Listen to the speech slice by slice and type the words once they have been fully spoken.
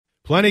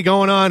Plenty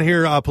going on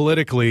here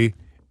politically,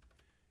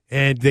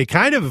 and they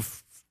kind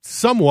of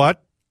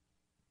somewhat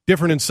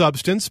different in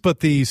substance, but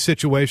the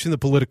situation, the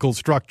political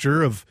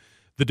structure of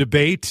the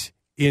debate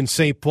in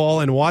St. Paul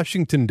and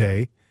Washington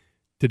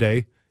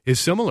today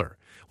is similar.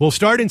 We'll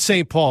start in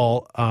St.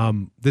 Paul.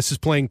 This is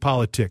Playing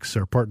Politics,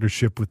 our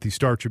partnership with the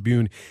Star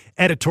Tribune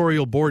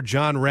editorial board.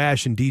 John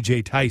Rash and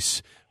DJ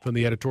Tice from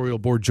the editorial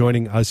board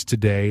joining us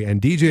today. And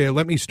DJ,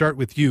 let me start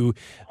with you.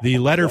 The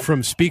letter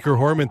from Speaker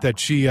Horman that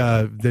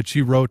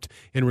she wrote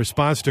in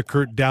response to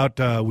Kurt Doubt,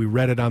 we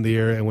read it on the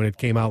air and when it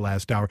came out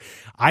last hour.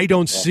 I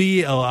don't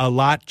see a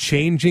lot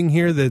changing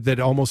here.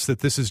 That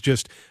this is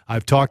just,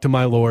 I've talked to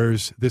my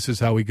lawyers. This is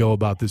how we go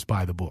about this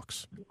by the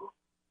books.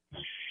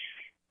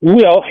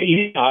 Well,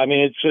 yeah, I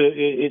mean,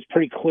 it's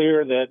pretty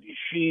clear that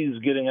she's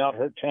getting out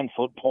her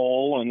 10-foot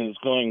pole and is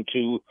going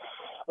to,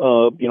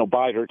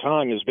 bide her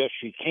time as best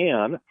she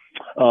can.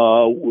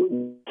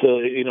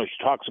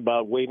 She talks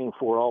about waiting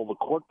for all the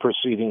court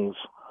proceedings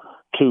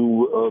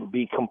to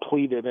be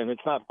completed, and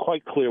it's not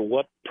quite clear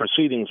what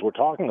proceedings we're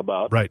talking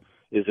about. Right?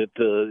 Is it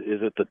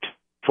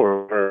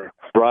for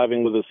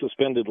driving with a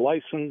suspended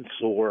license,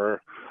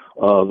 or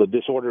the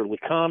disorderly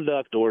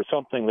conduct, or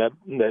something that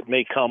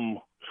may come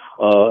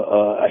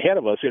ahead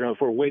of us? If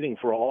we're waiting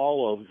for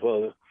all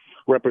of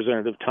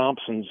Representative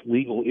Thompson's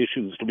legal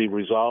issues to be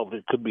resolved,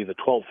 it could be the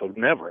 12th of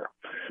never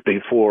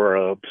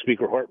before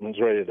Speaker Hortman's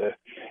ready to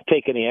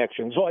take any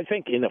action. So I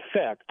think, in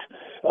effect,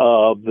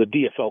 the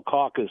DFL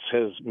caucus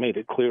has made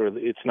it clear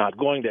that it's not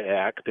going to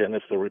act, and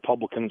if the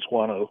Republicans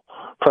want to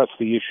press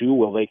the issue,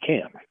 well, they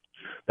can.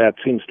 That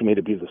seems to me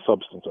to be the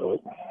substance of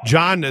it.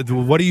 John,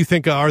 what do you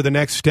think are the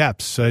next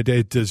steps?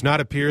 It does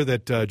not appear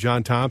that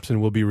John Thompson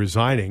will be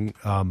resigning.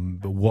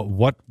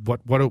 What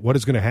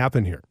is going to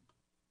happen here?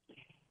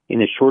 In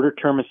the shorter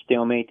term, a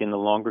stalemate. In the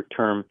longer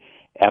term,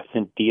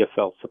 absent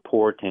DFL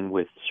support and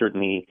with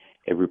certainly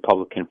a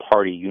Republican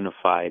Party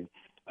unified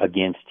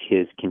against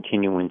his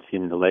continuance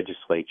in the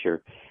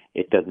legislature,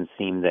 it doesn't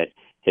seem that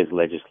his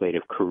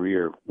legislative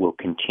career will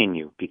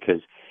continue,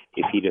 because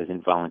if he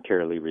doesn't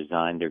voluntarily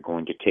resign, they're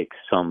going to take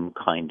some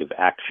kind of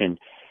action.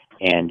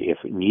 And if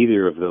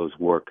neither of those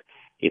work,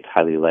 it's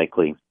highly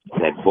likely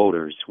that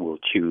voters will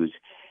choose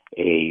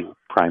a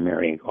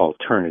primary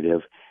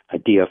alternative. A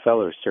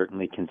DFL is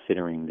certainly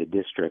considering the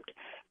district,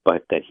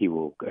 but that he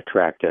will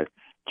attract a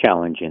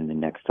challenge in the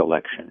next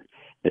election.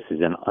 This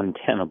is an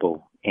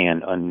untenable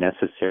and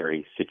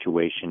unnecessary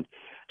situation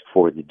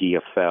for the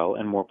DFL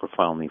and more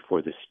profoundly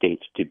for the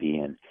states to be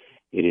in.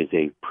 It is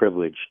a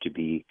privilege to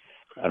be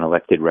an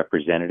elected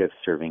representative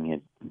serving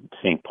in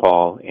St.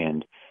 Paul,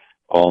 and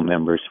all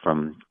members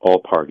from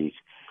all parties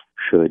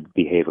should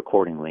behave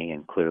accordingly,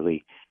 and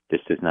clearly this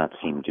does not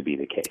seem to be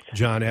the case.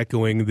 John,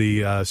 echoing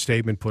the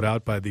statement put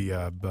out by the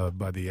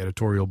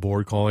editorial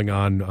board calling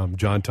on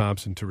John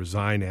Thompson to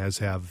resign, as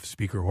have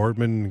Speaker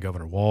Hortman,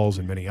 Governor Walz,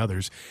 and many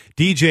others.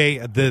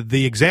 DJ,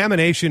 the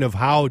examination of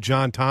how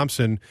John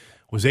Thompson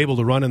was able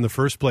to run in the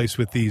first place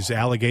with these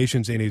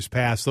allegations in his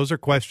past, those are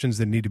questions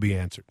that need to be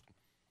answered.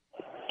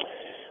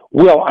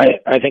 Well,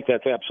 I think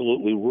that's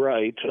absolutely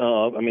right.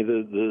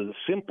 The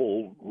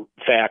simple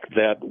fact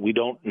that we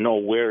don't know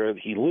where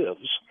he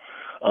lives,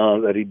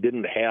 that he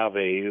didn't have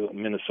a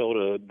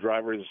Minnesota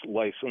driver's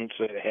license,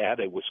 had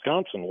a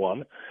Wisconsin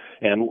one,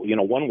 and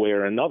one way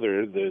or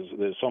another,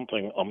 there's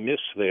something amiss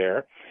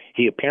there.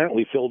 He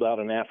apparently filled out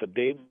an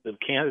affidavit of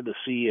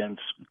candidacy and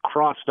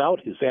crossed out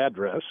his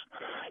address,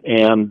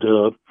 and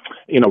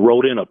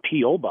wrote in a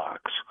PO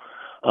box.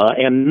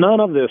 And none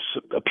of this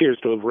appears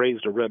to have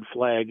raised a red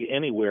flag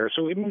anywhere.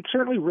 So it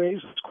certainly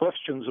raises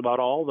questions about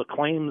all the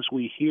claims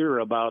we hear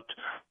about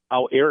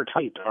how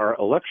airtight our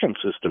election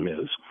system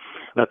is,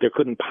 that there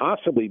couldn't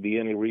possibly be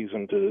any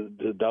reason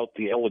to doubt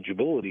the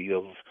eligibility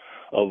of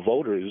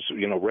voters,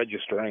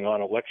 registering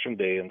on Election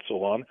Day and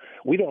so on.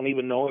 We don't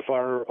even know if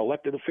our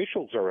elected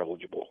officials are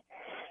eligible.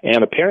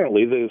 And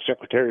apparently the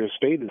Secretary of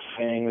State is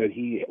saying that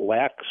he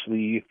lacks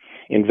the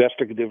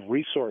investigative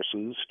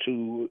resources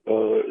to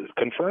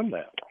confirm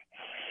that.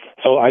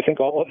 So I think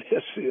all of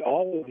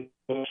the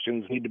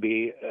questions need to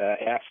be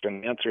asked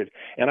and answered,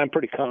 and I'm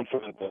pretty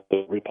confident that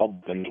the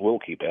Republicans will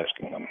keep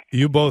asking them.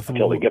 You both,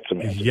 until they get some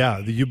answers. Yeah,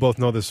 you both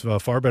know this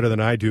far better than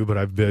I do, but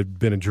I've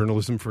been in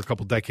journalism for a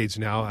couple decades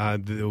now.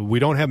 We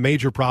don't have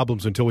major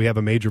problems until we have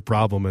a major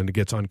problem and it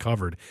gets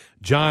uncovered.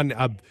 John,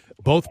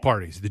 both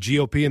parties, the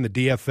GOP and the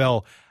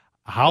DFL,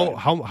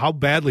 how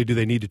badly do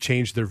they need to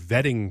change their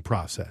vetting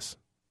process?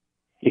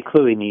 It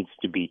clearly needs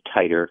to be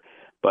tighter.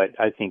 But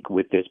I think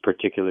with this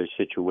particular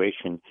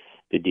situation,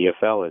 the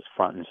DFL is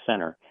front and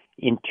center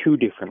in two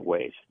different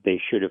ways. They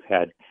should have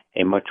had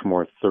a much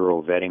more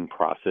thorough vetting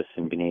process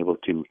and been able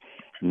to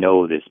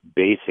know this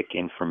basic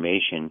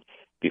information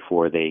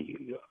before they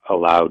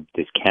allowed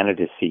this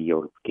candidacy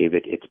or gave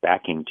it its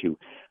backing to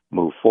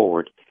move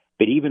forward.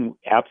 But even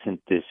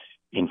absent this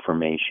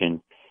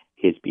information,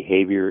 his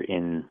behavior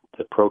in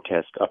the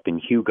protest up in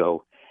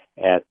Hugo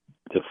at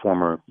the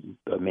former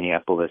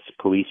Minneapolis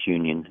Police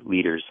Union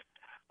leader's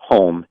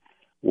home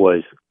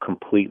was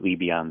completely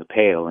beyond the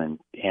pale,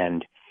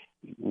 and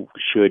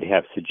should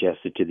have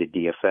suggested to the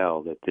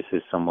DFL that this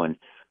is someone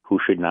who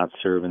should not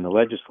serve in the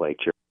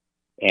legislature.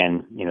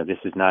 And, this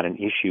is not an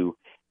issue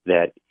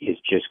that is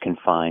just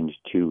confined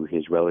to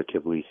his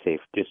relatively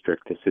safe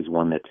district. This is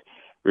one that's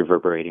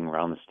reverberating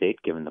around the state,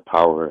 given the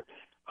power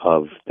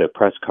of the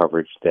press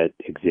coverage that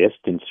exists.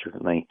 And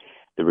certainly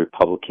the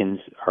Republicans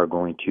are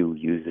going to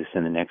use this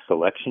in the next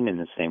election in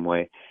the same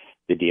way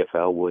the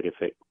DFL would if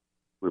it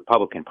were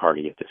Republican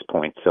Party at this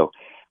point. So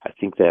I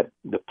think that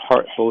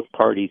both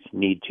parties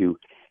need to,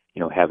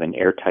 have an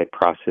airtight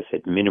process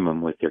at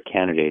minimum with their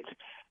candidates.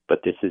 But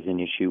this is an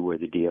issue where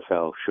the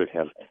DFL should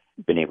have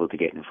been able to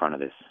get in front of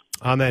this.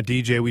 On that,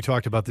 DJ, we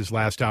talked about this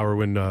last hour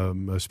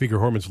when Speaker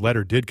Horman's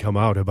letter did come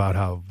out about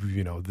how,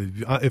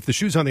 if the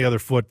shoe's on the other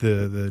foot,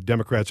 the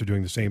Democrats are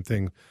doing the same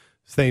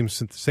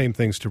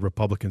things to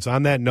Republicans.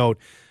 On that note,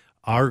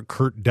 are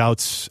Kurt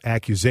Doubt's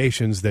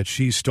accusations that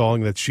she's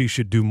stalling, that she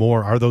should do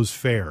more, are those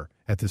fair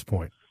at this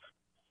point?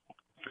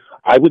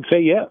 I would say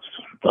yes.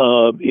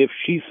 If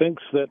she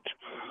thinks that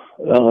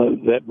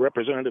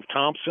Representative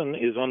Thompson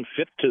is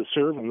unfit to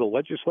serve in the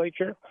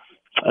legislature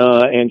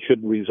and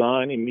should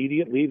resign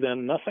immediately,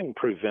 then nothing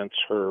prevents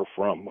her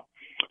from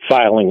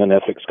filing an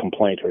ethics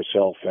complaint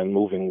herself and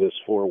moving this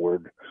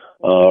forward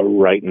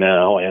right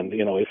now. And,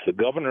 if the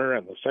governor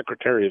and the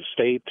Secretary of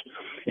State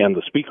and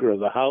the Speaker of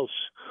the House,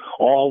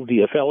 all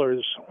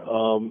DFLers,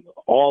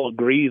 all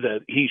agree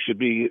that he should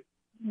be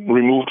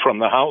removed from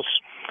the House,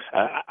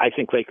 I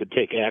think they could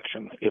take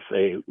action if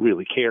they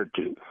really cared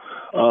to.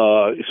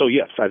 So,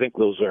 yes, I think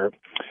those are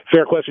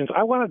fair questions.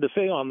 I wanted to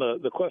say on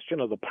the question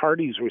of the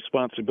party's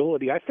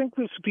responsibility, I think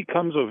this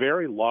becomes a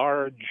very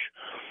large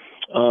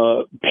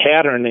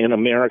pattern in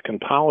American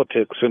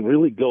politics and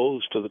really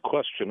goes to the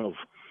question of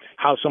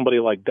how somebody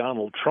like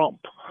Donald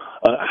Trump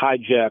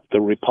hijacked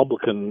the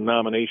Republican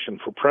nomination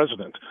for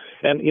president.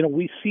 And,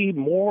 we see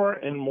more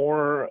and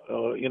more,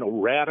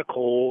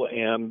 radical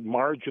and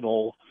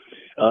marginal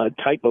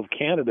type of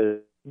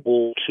candidates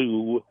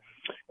to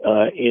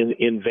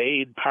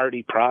invade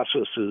party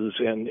processes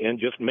and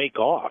just make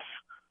off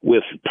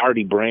with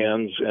party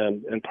brands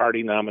and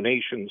party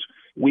nominations.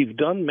 We've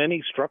done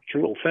many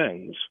structural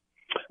things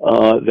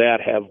that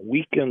have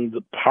weakened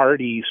the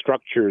party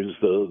structures,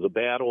 the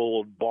bad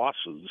old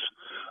bosses.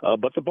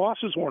 But the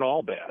bosses weren't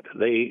all bad.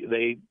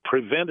 They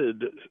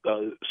prevented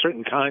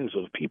certain kinds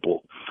of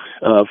people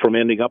from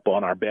ending up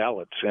on our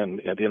ballots and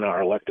in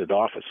our elected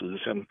offices.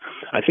 And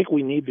I think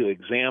we need to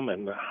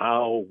examine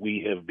how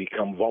we have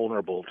become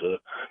vulnerable to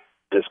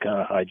this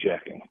kind of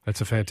hijacking.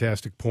 That's a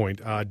fantastic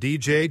point.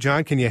 DJ,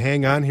 John, can you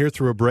hang on here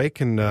through a break?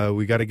 And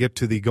we got to get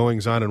to the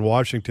goings-on in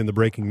Washington, the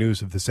breaking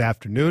news of this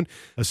afternoon.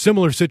 A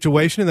similar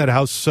situation in that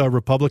House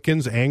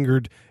Republicans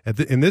angered,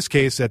 in this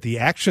case, at the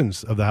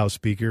actions of the House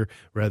Speaker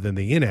rather than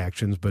the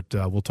inactions, but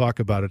we'll talk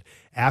about it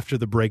after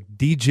the break.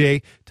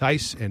 DJ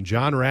Tice and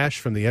John Rash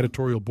from the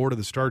editorial board of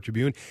the Star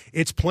Tribune.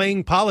 It's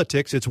Playing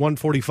Politics. It's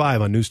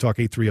 1:45 on News Talk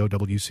 830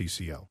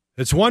 WCCO.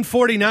 It's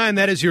 1:49.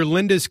 That is your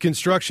Lindus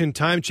Construction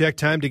time check.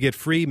 Time to get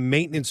free,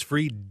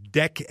 maintenance-free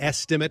deck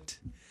estimate.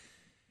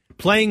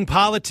 Playing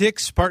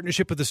Politics,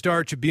 partnership with the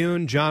Star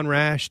Tribune. John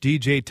Rash,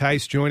 DJ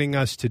Tice joining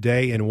us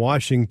today in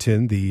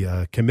Washington.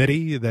 The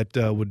committee that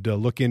would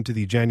look into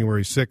the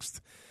January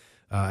 6th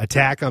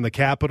attack on the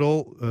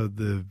Capitol.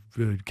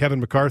 Kevin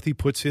McCarthy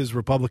puts his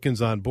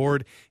Republicans on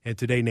board, and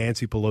today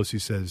Nancy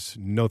Pelosi says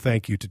no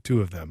thank you to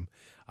two of them.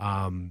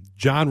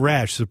 John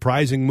Rash,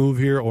 surprising move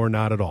here or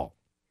not at all?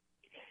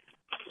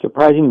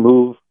 Surprising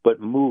move,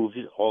 but moves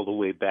all the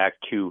way back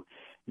to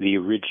the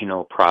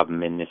original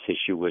problem in this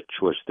issue, which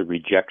was the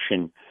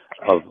rejection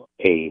of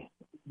a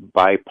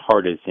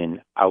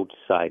bipartisan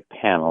outside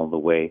panel, the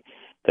way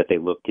that they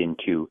looked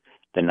into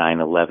the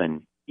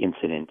 9/11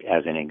 incident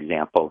as an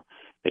example,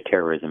 the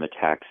terrorism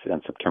attacks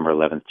on September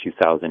 11th,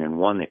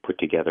 2001. They put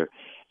together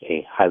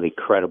a highly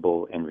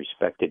credible and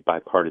respected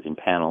bipartisan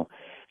panel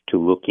to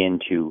look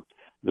into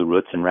the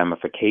roots and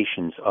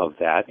ramifications of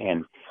that,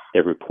 and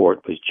their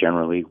report was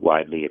generally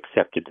widely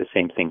accepted. The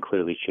same thing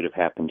clearly should have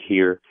happened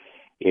here.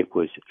 It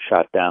was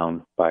shot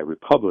down by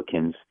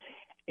Republicans,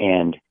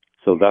 and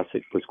so thus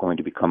it was going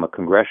to become a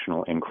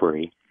congressional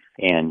inquiry.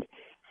 And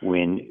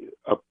when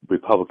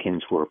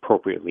Republicans were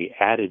appropriately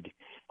added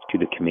to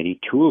the committee,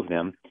 two of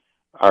them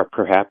are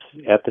perhaps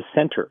at the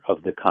center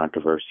of the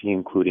controversy,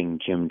 including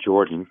Jim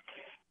Jordan.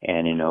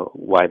 And in a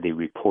widely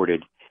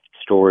reported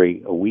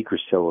story a week or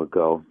so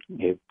ago,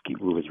 it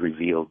was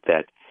revealed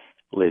that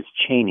Liz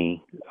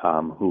Cheney,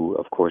 who,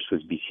 of course,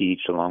 was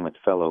besieged along with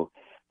fellow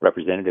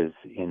representatives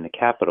in the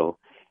Capitol,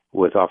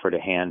 was offered a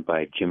hand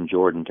by Jim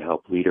Jordan to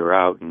help lead her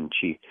out, and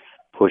she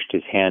pushed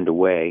his hand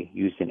away,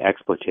 used an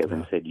expletive,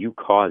 and said, "You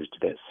caused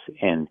this."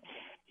 And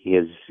he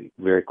has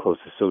very close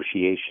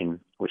association,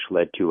 which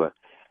led to a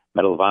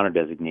Medal of Honor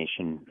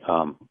designation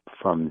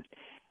from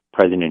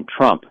President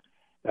Trump,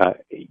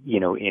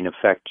 in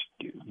effect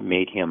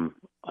made him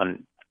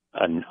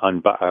an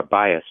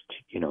unbiased,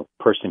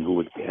 person who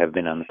would have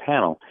been on the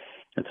panel.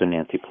 And so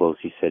Nancy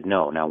Pelosi said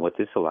no. Now, what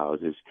this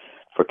allows is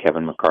for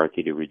Kevin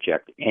McCarthy to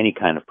reject any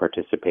kind of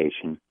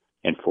participation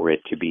and for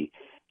it to be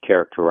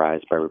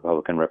characterized by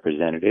Republican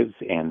representatives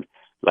and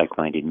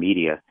like-minded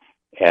media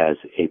as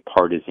a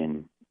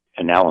partisan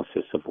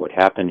analysis of what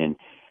happened, and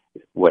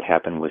what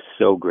happened was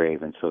so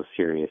grave and so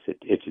serious,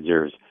 it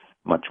deserves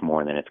much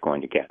more than it's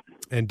going to get.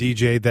 And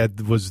DJ,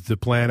 that was the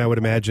plan, I would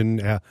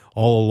imagine,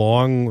 all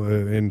along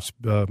in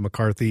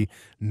McCarthy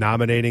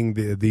nominating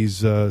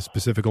these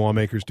specific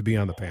lawmakers to be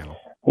on the panel.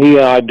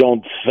 Yeah, I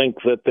don't think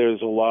that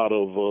there's a lot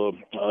of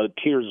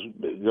tears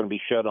going to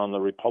be shed on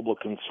the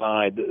Republican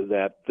side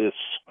that this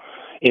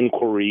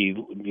inquiry,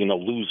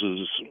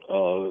 loses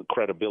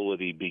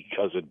credibility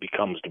because it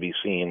becomes to be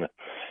seen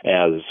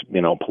as,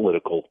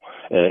 political,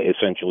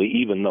 essentially,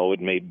 even though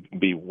it may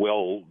be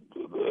well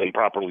and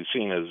properly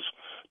seen as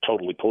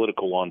totally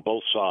political on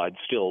both sides.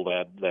 Still,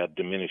 that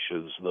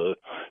diminishes the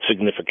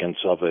significance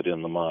of it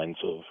in the minds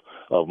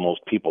of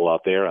most people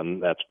out there,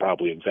 and that's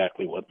probably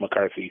exactly what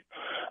McCarthy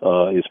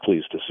is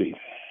pleased to see.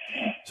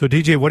 So,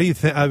 DJ, what do you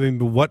think? I mean,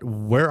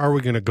 where are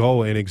we going to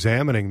go in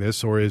examining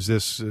this, or is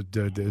this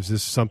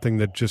something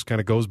that just kind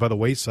of goes by the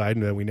wayside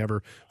and that we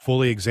never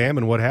fully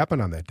examine what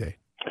happened on that day?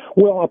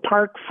 Well,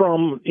 apart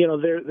from,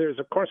 there's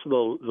of course the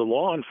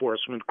law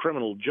enforcement,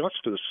 criminal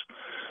justice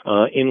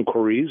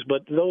inquiries,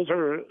 but those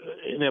are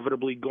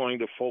inevitably going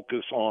to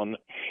focus on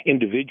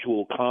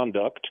individual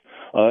conduct,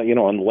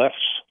 unless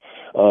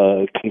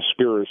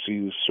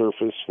conspiracies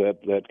surface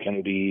that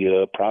can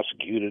be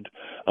prosecuted,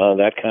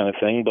 that kind of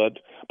thing.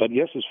 But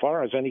yes, as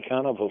far as any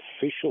kind of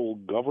official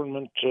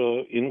government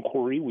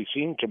inquiry, we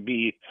seem to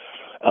be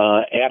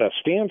at a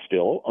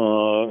standstill,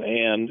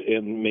 and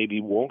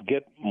maybe won't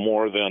get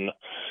more than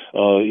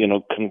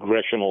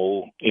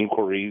congressional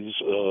inquiries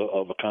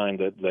of a kind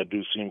that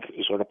do seem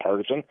sort of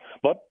partisan.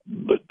 But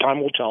time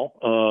will tell,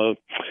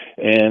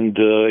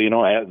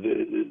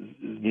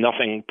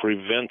 nothing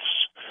prevents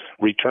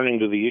returning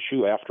to the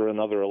issue after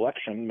another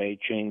election may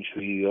change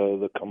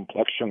the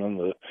complexion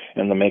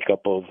and the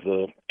makeup of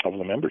the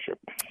membership.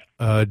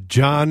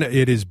 John,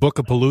 it is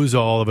Bookapalooza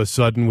all of a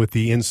sudden with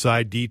the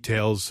inside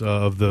details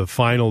of the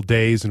final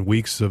days and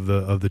weeks of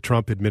the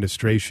Trump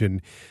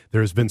administration.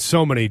 There's been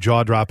so many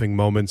jaw-dropping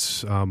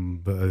moments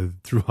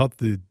throughout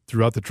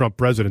the Trump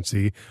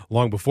presidency,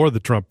 long before the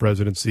Trump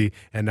presidency,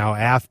 and now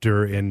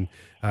after, in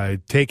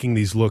taking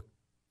these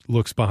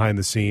looks behind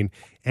the scene.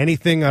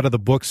 Anything out of the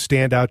book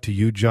stand out to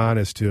you, John,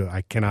 as to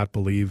I cannot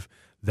believe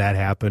that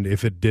happened,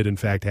 if it did in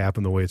fact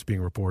happen the way it's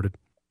being reported?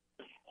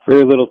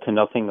 Very little to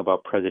nothing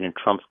about President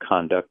Trump's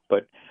conduct,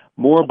 but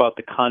more about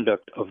the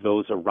conduct of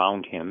those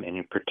around him, and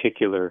in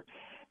particular,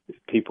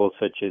 people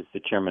such as the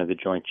chairman of the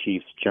Joint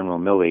Chiefs, General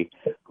Milley,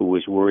 who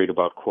was worried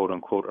about, quote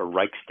unquote, a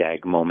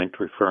Reichstag moment,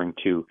 referring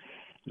to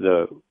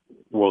the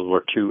World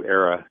War II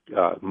era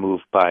move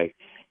by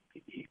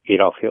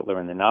Adolf Hitler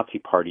and the Nazi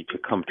Party to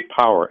come to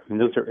power. I mean,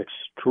 those are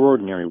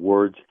extraordinary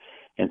words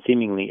and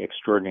seemingly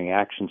extraordinary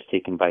actions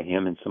taken by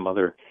him and some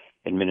other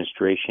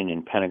administration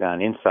and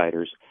Pentagon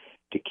insiders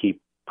to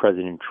keep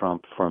President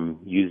Trump from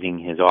using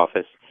his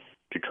office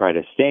to try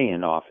to stay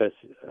in office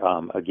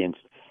in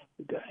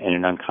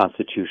an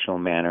unconstitutional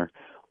manner,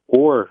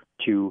 or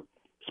to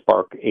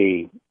spark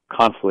a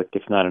conflict,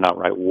 if not an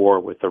outright war,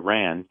 with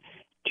Iran,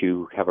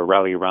 to have a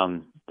rally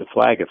around the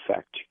flag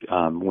effect,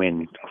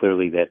 when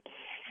clearly that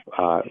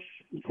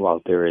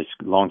while there is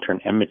long-term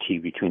enmity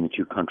between the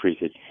two countries,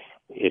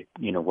 it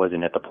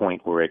wasn't at the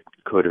point where it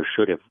could or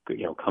should have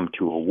come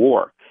to a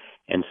war.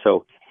 And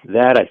so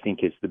that, I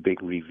think, is the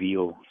big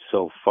reveal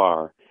so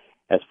far.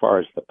 As far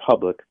as the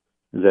public,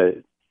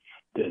 the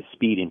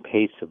speed and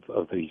pace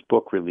of these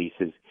book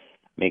releases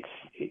makes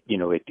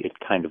it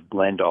kind of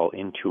blend all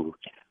into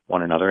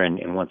one another,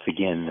 and once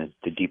again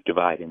the deep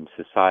divide in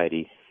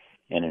society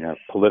and in our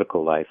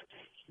political life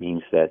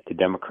means that the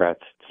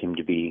Democrats seem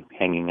to be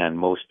hanging on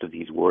most of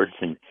these words,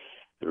 and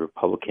the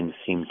Republicans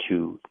seem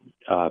to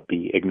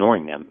be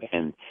ignoring them.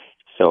 And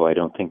so I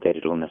don't think that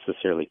it'll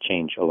necessarily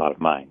change a lot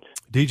of minds.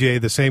 DJ,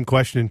 the same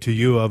question to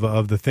you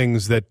of the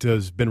things that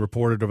has been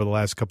reported over the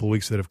last couple of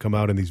weeks that have come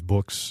out in these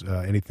books.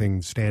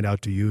 Anything stand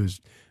out to you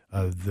as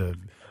the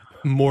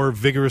more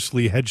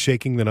vigorously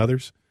head-shaking than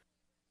others?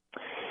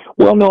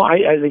 Well, no,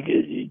 I think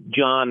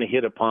John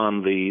hit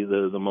upon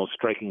the most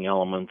striking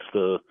elements,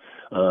 the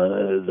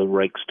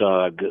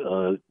Reichstag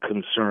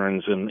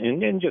concerns,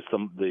 and just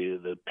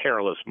the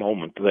perilous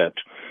moment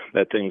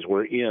that things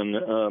were in.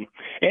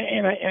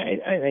 And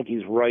I think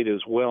he's right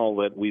as well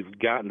that we've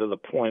gotten to the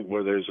point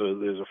where there's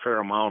a fair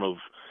amount of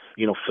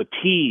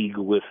fatigue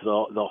with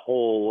the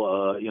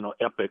whole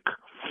epic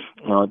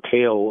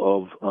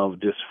tale of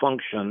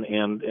dysfunction,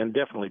 and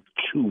definitely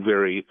two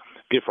very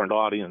different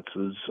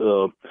audiences.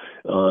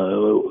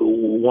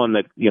 One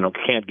that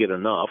can't get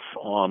enough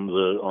on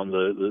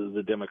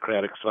the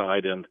Democratic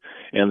side, and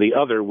the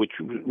other, which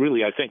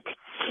really I think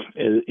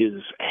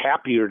is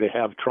happier to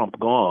have Trump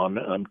gone.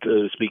 I'm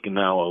speaking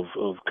now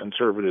of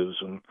conservatives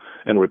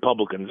and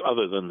Republicans,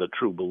 other than the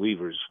true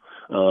believers.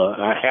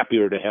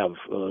 Happier to have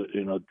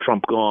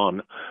Trump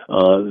gone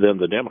than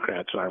the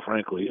Democrats are,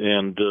 frankly,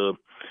 and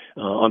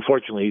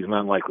unfortunately, he's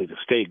not likely to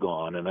stay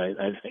gone, and I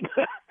think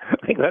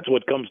I think that's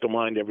what comes to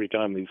mind every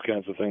time these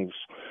kinds of things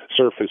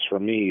surface for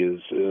me is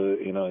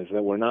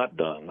that we're not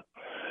done,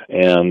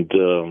 and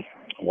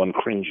one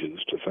cringes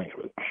to think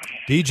of it.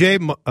 DJ,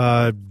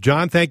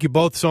 John, thank you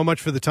both so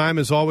much for the time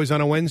as always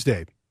on a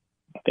Wednesday.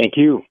 Thank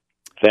you.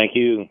 Thank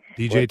you.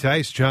 DJ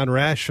Tice, John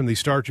Rash from the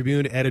Star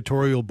Tribune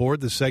editorial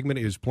board. This segment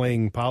is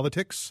Playing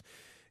Politics,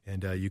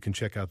 and you can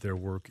check out their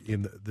work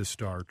in the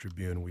Star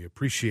Tribune. We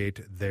appreciate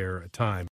their time.